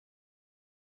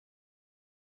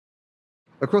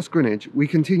Across Greenwich, we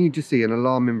continue to see an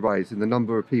alarming rise in the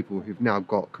number of people who've now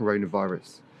got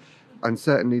coronavirus. And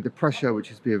certainly the pressure which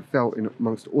is being felt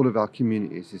amongst all of our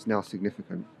communities is now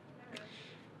significant.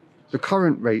 The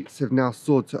current rates have now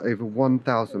soared to over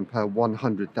 1,000 per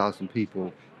 100,000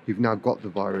 people who've now got the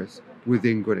virus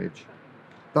within Greenwich.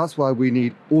 That's why we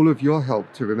need all of your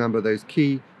help to remember those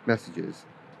key messages.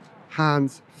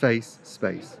 Hands, face,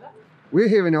 space. We're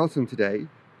here in Eltham today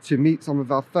to meet some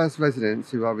of our first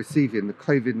residents who are receiving the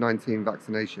COVID-19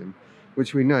 vaccination,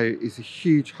 which we know is a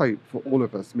huge hope for all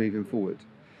of us moving forward.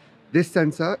 This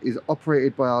centre is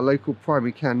operated by our local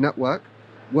primary care network,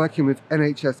 working with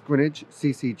NHS Greenwich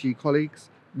CCG colleagues.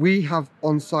 We have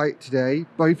on site today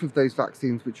both of those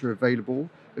vaccines which are available,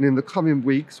 and in the coming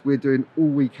weeks we're doing all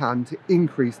we can to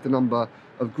increase the number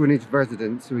of Greenwich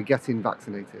residents who are getting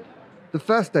vaccinated. The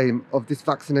first aim of this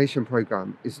vaccination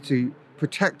programme is to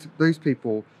protect those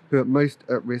people who are most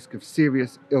at risk of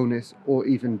serious illness or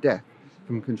even death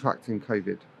from contracting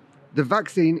COVID. The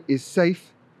vaccine is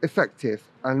safe, effective,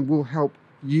 and will help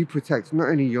you protect not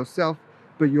only yourself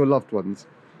but your loved ones.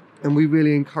 And we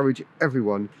really encourage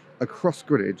everyone across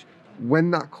Greenwich,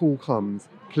 when that call comes,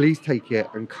 please take it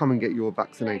and come and get your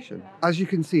vaccination. As you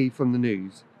can see from the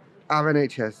news, our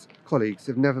NHS colleagues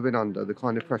have never been under the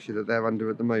kind of pressure that they're under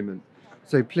at the moment.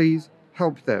 So please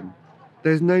help them.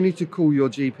 There's no need to call your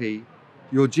GP.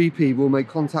 Your GP will make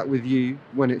contact with you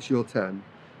when it's your turn.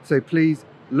 So please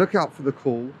look out for the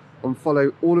call and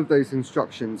follow all of those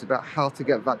instructions about how to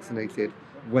get vaccinated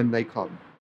when they come.